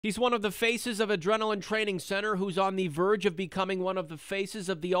He's one of the faces of Adrenaline Training Center who's on the verge of becoming one of the faces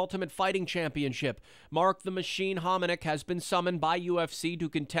of the Ultimate Fighting Championship. Mark the Machine Hominick has been summoned by UFC to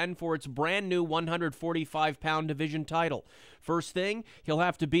contend for its brand new 145-pound division title. First thing, he'll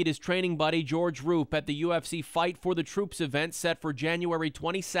have to beat his training buddy George Roop at the UFC Fight for the Troops event set for January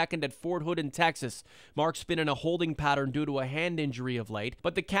 22nd at Fort Hood in Texas. Mark's been in a holding pattern due to a hand injury of late,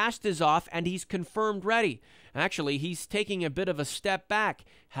 but the cast is off and he's confirmed ready. Actually, he's taking a bit of a step back.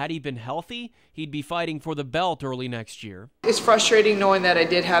 Had he been healthy, he'd be fighting for the belt early next year. It's frustrating knowing that I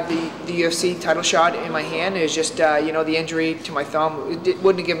did have the UFC title shot in my hand. It was just, the injury to my thumb, it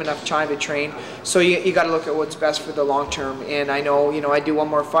wouldn't give enough time to train. So you got to look at what's best for the long term. And I know, I do one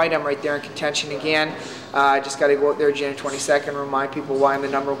more fight, I'm right there in contention again. I just got to go out there January 22nd and remind people why I'm the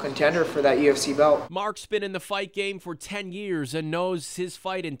 #1 contender for that UFC belt. Mark's been in the fight game for 10 years and knows his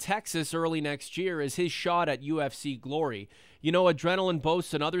fight in Texas early next year is his shot at UFC glory. Adrenaline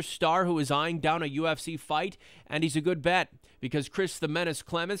boasts another star who is eyeing down a UFC fight, and he's a good bet because Chris the Menace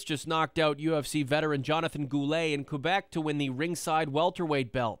Clements just knocked out UFC veteran Jonathan Goulet in Quebec to win the ringside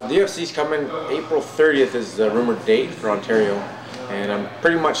welterweight belt. The UFC's coming April 30th is the rumored date for Ontario, and I'm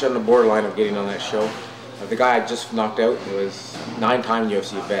pretty much on the borderline of getting on that show. The guy I just knocked out was 9-time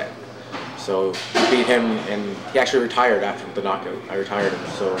UFC vet. So I beat him, and he actually retired after the knockout. I retired him,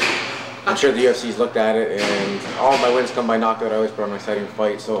 so I'm sure the UFC's looked at it, and all my wins come by knockout. I always put on an exciting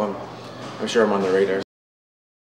fight, so I'm sure I'm on the radar.